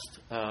last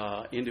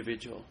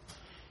individual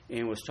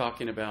and was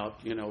talking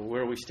about,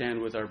 where we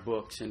stand with our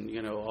books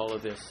and, all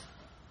of this.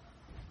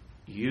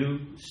 You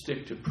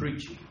stick to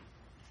preaching,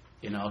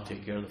 and I'll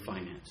take care of the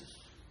finances.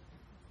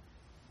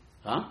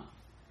 Huh?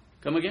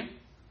 Come again?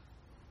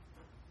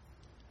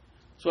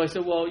 So I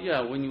said, well,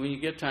 yeah, when you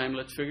get time,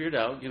 let's figure it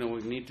out. We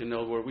need to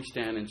know where we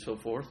stand and so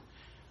forth.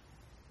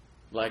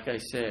 Like I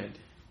said,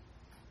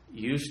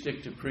 you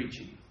stick to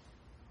preaching,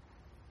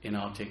 and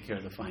I'll take care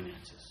of the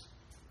finances.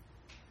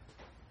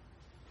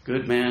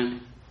 Good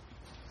man,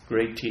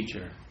 great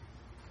teacher,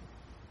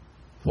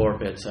 poor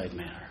bedside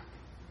manner.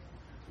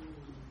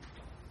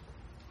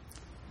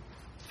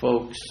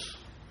 Folks,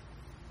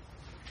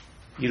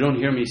 you don't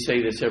hear me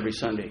say this every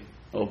Sunday.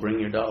 Oh, bring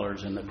your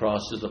dollars, and the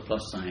cross is a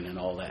plus sign and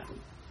all that.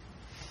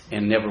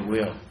 And never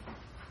will.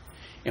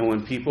 And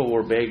when people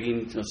were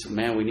begging,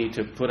 man, we need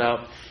to put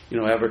out,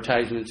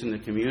 advertisements in the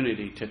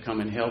community to come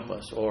and help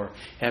us or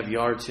have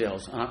yard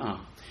sales.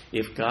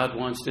 If God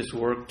wants this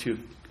work to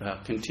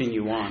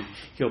continue on,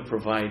 He'll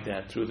provide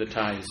that through the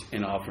tithes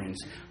and offerings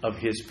of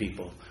His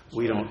people.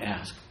 We don't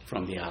ask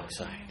from the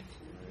outside.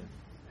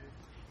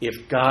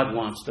 If God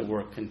wants the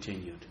work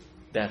continued,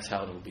 that's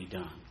how it'll be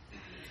done.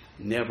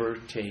 Never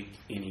take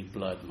any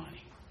blood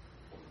money.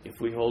 If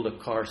we hold a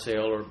car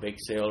sale or bake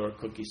sale or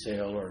cookie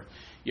sale or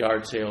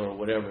yard sale or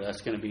whatever,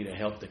 that's going to be to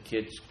help the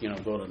kids,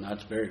 go to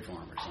Knott's Berry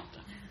Farm or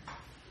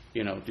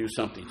something. Do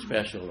something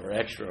special or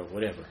extra or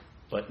whatever.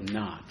 But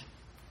not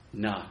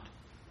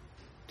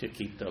to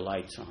keep the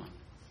lights on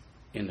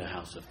in the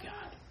house of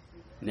God.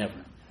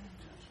 Never.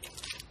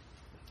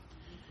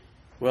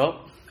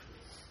 Well,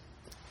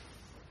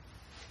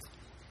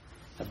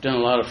 I've done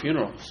a lot of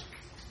funerals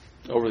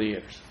over the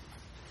years.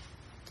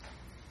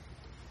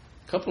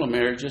 A couple of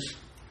marriages,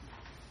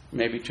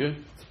 maybe two.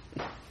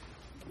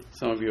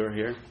 Some of you are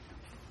here.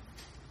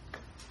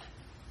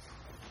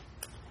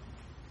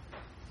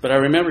 But I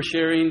remember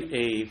sharing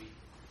a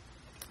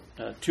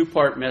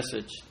two-part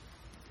message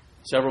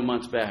several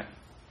months back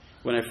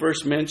when I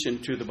first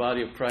mentioned to the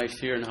body of Christ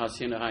here in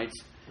Hacienda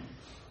Heights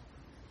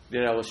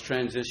that I was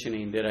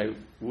transitioning, that I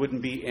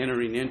wouldn't be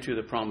entering into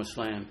the promised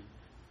land,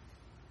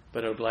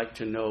 but I would like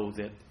to know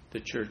that the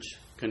church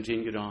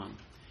continued on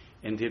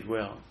and did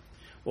well.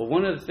 Well,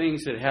 one of the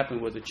things that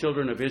happened with the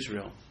children of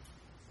Israel,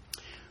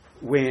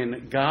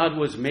 when God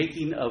was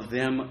making of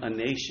them a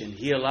nation,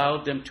 He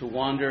allowed them to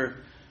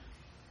wander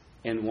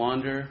and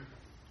wander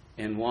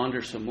and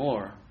wander some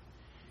more.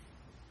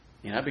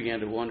 And I began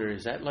to wonder,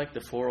 is that like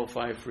the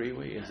 405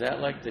 freeway? Is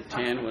that like the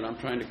 10 when I'm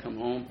trying to come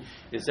home?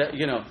 Is that,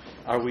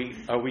 are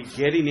we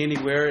getting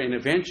anywhere? And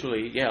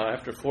eventually,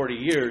 after 40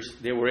 years,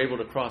 they were able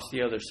to cross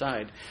the other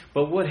side.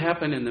 But what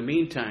happened in the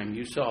meantime?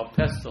 You saw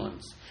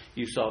pestilence.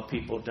 You saw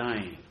people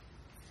dying.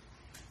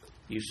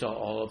 You saw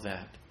all of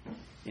that.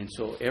 And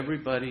so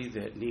everybody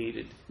that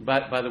needed...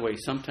 By the way,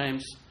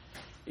 sometimes,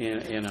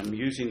 and I'm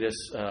using this...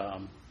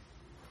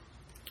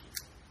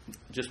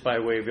 just by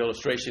way of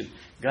illustration,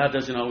 God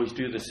doesn't always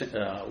do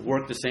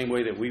work the same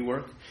way that we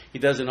work. He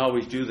doesn't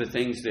always do the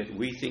things that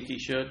we think He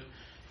should,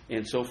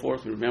 and so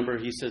forth. Remember,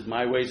 He says,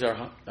 my ways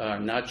are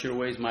not your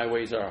ways. My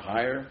ways are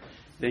higher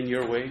than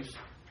your ways.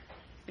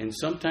 And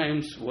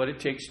sometimes what it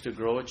takes to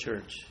grow a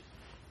church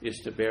is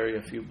to bury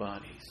a few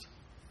bodies.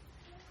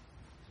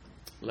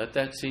 Let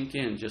that sink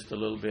in just a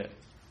little bit.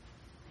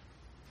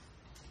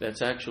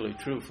 That's actually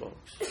true,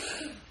 folks.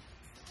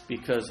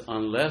 Because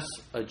unless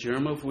a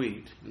germ of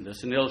wheat, and this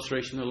is an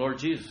illustration the Lord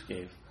Jesus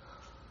gave,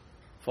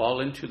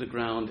 fall into the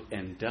ground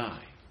and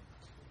die,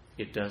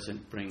 it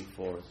doesn't bring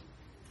forth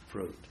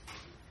fruit.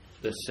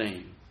 The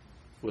same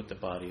with the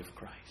body of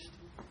Christ.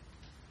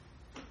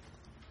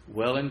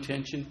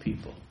 Well-intentioned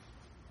people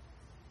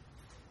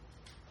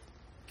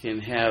can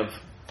have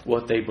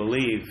what they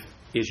believe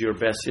is your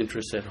best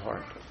interest at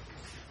heart,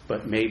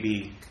 but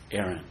maybe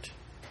errant.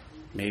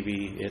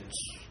 Maybe it's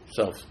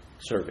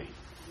self-serving.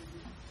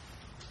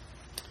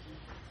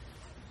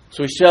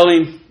 So he's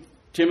telling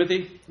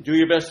Timothy, do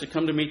your best to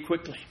come to me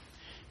quickly.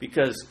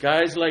 Because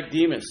guys like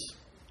Demas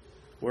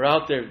were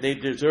out there. They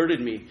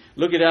deserted me.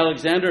 Look at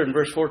Alexander in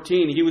verse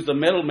 14. He was the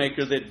metal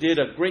maker that did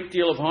a great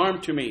deal of harm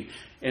to me.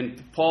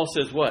 And Paul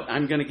says, what?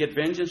 I'm going to get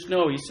vengeance?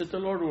 No, he said the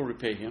Lord will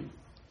repay him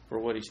for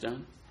what he's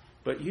done.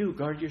 But you,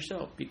 guard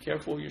yourself. Be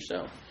careful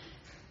yourself.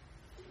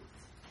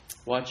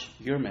 Watch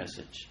your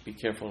message. Be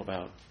careful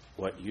about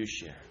what you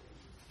share.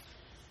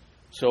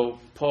 So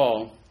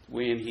Paul,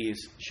 when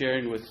he's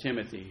sharing with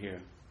Timothy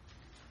here,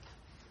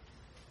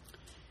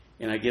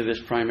 and I give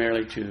this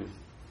primarily to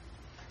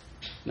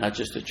not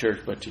just the church,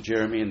 but to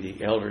Jeremy and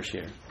the elders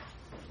here,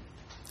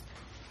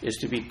 is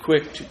to be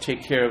quick to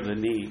take care of the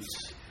needs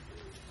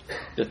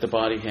that the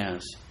body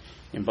has.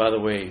 And by the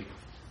way,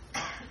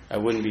 I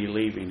wouldn't be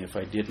leaving if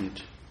I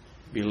didn't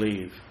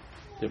believe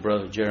that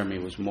Brother Jeremy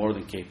was more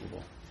than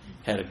capable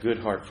had a good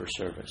heart for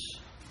service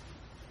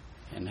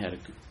and had a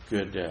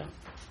good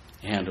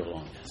handle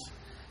on this.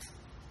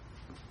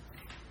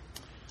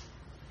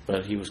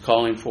 But he was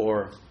calling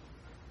for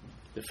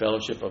the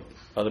fellowship of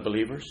other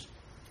believers.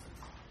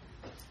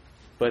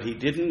 But he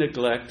did not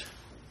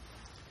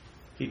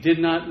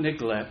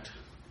neglect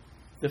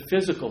the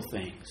physical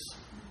things.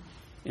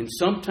 And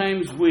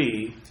sometimes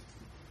we,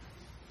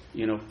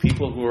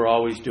 people who are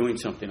always doing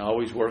something,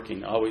 always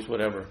working, always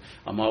whatever,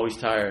 I'm always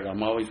tired,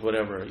 I'm always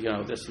whatever,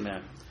 this and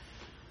that.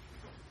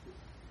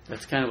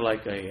 That's kind of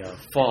like a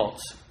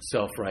false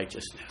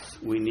self-righteousness.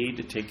 We need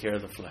to take care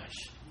of the flesh.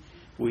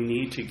 We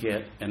need to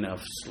get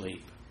enough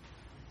sleep.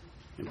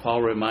 And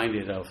Paul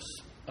reminded us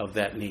of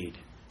that need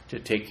to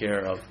take care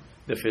of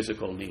the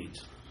physical needs.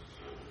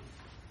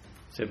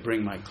 He said,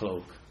 bring my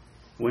cloak.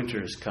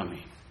 Winter is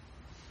coming.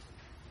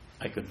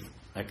 I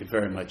could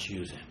very much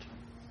use it.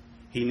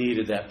 He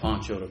needed that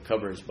poncho to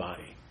cover his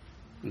body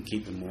and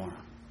keep him warm.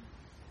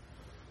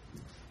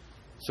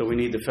 So we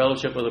need the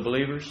fellowship of the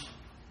believers.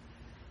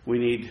 We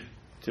need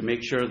to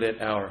make sure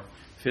that our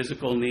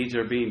physical needs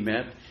are being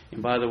met.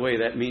 And by the way,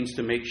 that means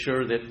to make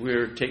sure that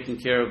we're taking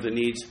care of the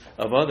needs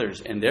of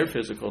others and their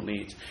physical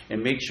needs,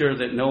 and make sure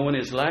that no one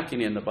is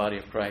lacking in the body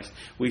of Christ.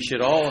 We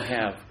should all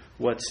have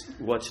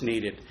what's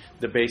needed,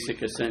 the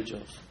basic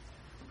essentials.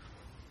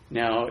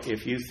 Now,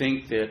 if you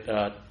think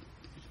that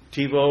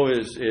TiVo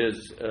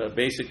is a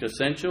basic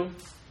essential,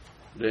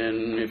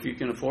 then if you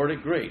can afford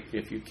it, great.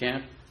 If you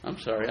can't, I'm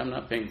sorry, I'm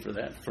not paying for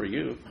that for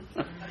you.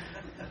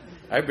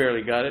 I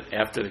barely got it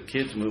after the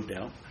kids moved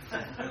out.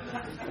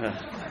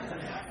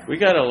 We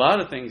got a lot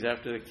of things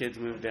after the kids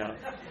moved out.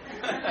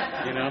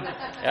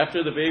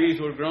 After the babies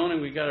were grown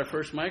and we got our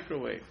first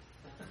microwave.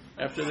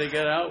 After they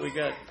got out, we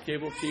got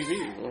cable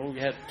TV. Well, we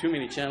had too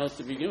many channels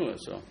to begin with,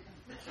 so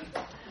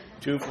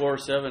 2, 4,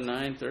 7,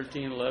 9,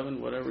 13,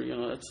 11, whatever,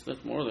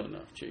 that's more than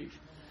enough, Chief.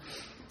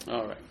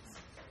 All right.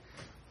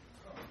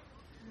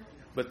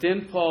 But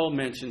then Paul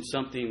mentioned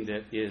something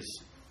that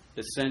is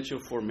essential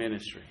for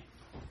ministry.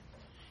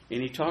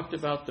 And he talked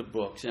about the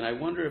books, and I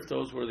wonder if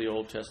those were the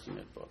Old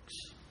Testament books.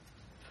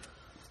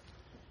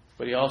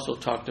 But he also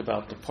talked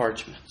about the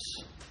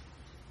parchments.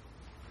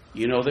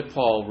 You know that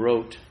Paul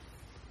wrote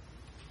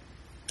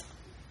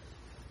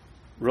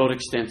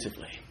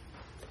extensively.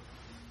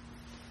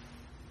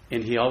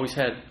 And he always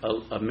had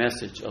a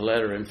message, a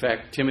letter. In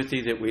fact,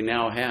 Timothy that we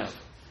now have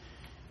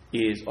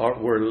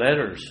were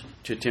letters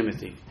to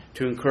Timothy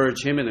to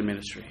encourage him in the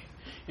ministry.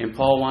 And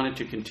Paul wanted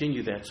to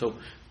continue that. So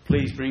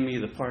please bring me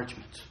the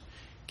parchments.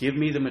 Give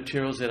me the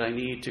materials that I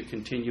need to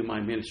continue my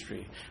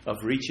ministry of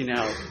reaching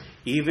out,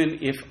 even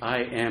if I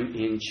am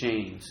in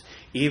chains,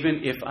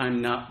 even if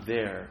I'm not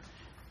there.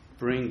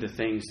 Bring the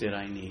things that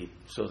I need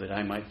so that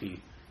I might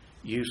be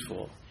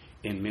useful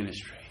in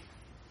ministry.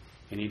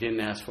 And he didn't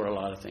ask for a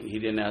lot of things. He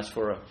didn't ask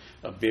for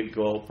a big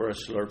gulp or a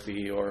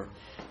Slurpee or,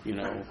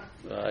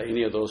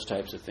 any of those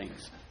types of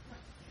things.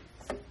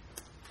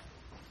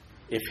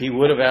 If he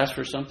would have asked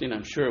for something,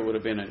 I'm sure it would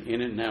have been an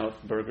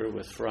In-N-Out burger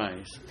with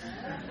fries.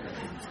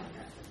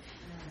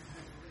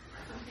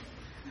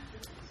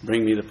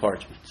 Bring me the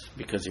parchments,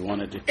 because he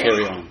wanted to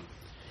carry on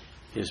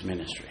his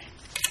ministry.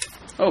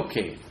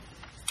 Okay.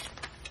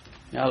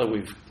 Now that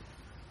we've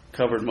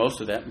covered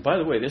most of that, and by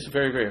the way, this is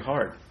very, very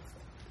hard.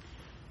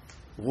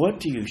 What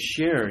do you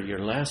share your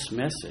last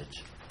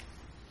message?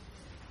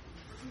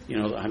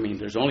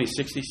 There's only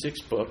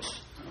 66 books,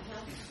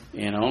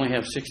 and I only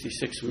have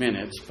 66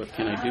 minutes, but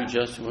can I do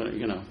just what,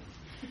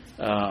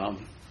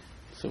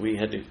 so we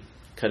had to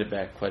cut it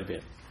back quite a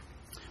bit.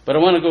 But I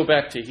want to go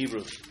back to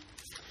Hebrews.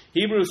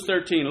 Hebrews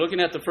 13,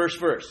 looking at the first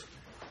verse.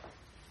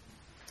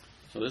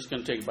 So this is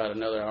going to take about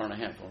another hour and a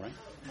half, all right?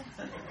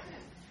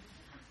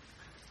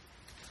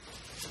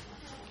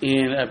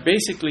 And I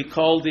basically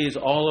called these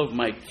all of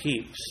my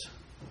keeps.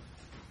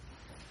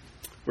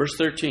 Verse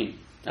 13.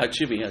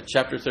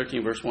 Chapter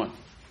 13, verse 1.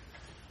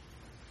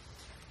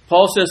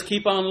 Paul says,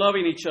 keep on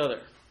loving each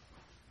other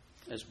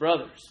as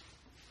brothers.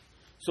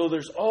 So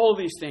there's all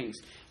these things.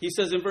 He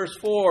says in verse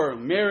 4,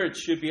 marriage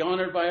should be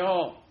honored by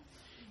all.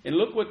 And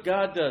look what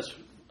God does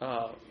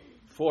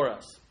for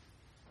us.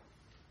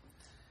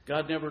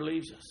 God never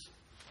leaves us.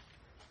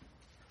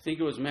 I think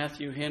it was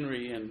Matthew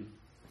Henry, and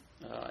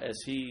as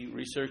he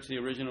researched the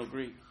original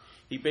Greek,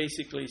 he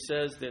basically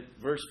says that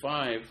verse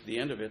 5, the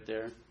end of it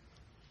there,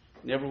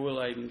 never will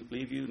I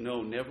leave you,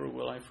 no, never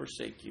will I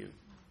forsake you,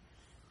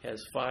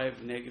 has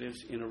 5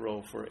 negatives in a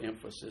row for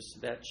emphasis.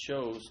 That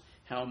shows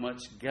how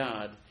much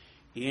God,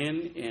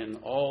 in and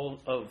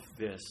all of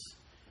this,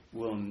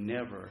 will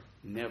never,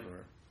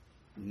 never,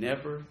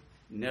 never,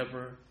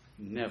 never,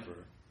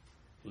 never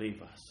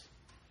leave us.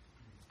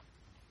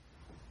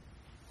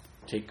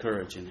 Take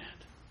courage in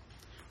that.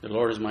 The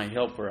Lord is my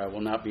helper. I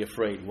will not be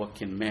afraid. What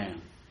can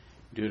man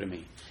do to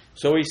me?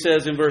 So he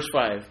says in verse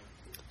 5,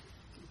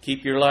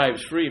 keep your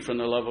lives free from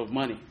the love of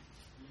money.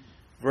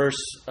 Verse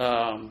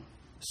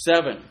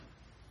 7,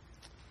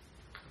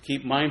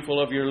 keep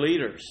mindful of your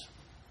leaders.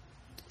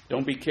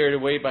 Don't be carried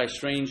away by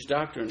strange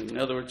doctrine. In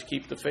other words,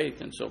 keep the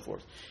faith and so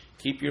forth.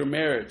 Keep your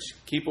marriage.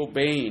 Keep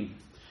obeying.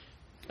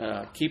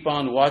 keep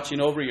on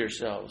watching over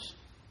yourselves.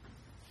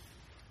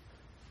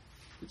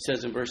 It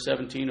says in verse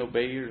 17,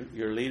 obey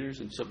your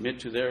leaders and submit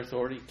to their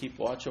authority. Keep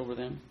watch over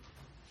them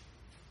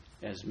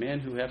as men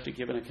who have to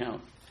give an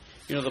account.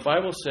 You know, the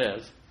Bible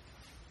says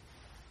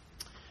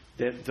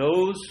that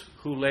those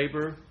who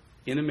labor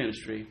in the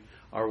ministry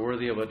are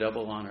worthy of a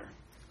double honor.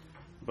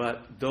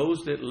 But those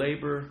that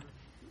labor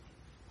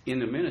in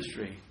the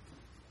ministry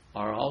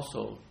are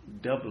also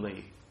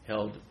doubly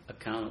held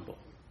accountable.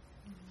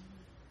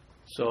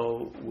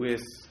 So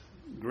with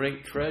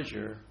great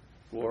treasure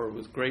or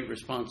with great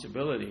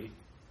responsibility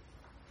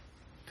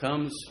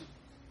comes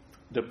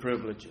the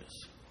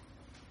privileges.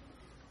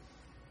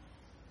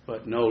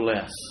 But no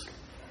less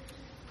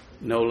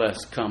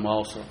come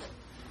also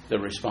the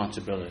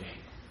responsibility.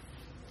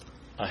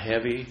 A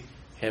heavy,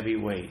 heavy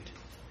weight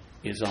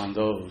is on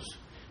those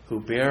who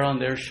bear on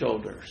their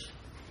shoulders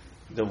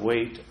the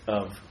weight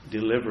of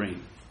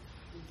delivering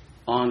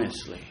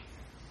honestly,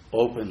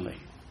 openly,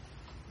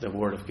 the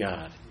Word of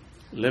God.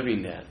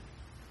 Living that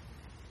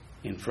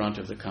in front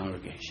of the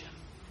congregation.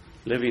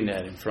 Living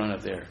that in front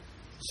of their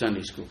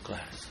Sunday school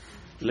class.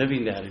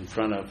 Living that in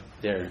front of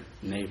their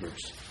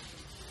neighbors.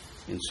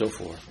 And so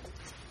forth.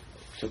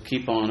 So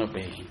keep on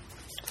obeying.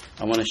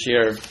 I want to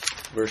share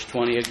verse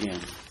 20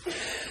 again.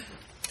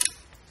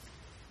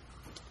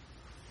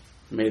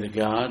 May the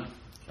God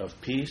of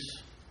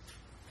peace,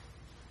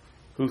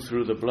 who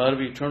through the blood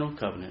of eternal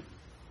covenant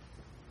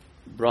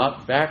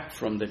brought back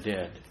from the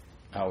dead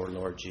our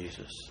Lord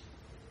Jesus,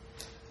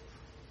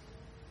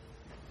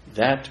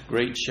 that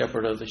great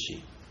shepherd of the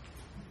sheep,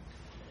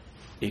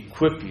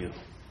 equip you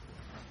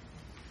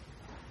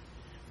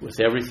with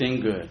everything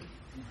good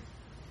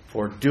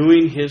for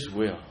doing His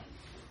will,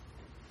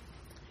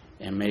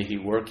 and may He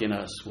work in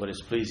us what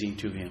is pleasing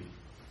to Him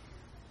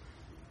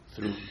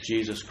through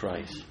Jesus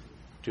Christ,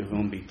 to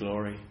whom be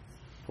glory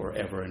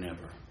forever and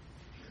ever.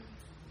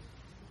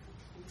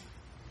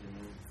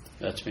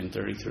 That's been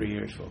 33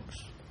 years, folks.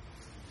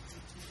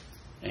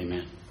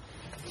 Amen.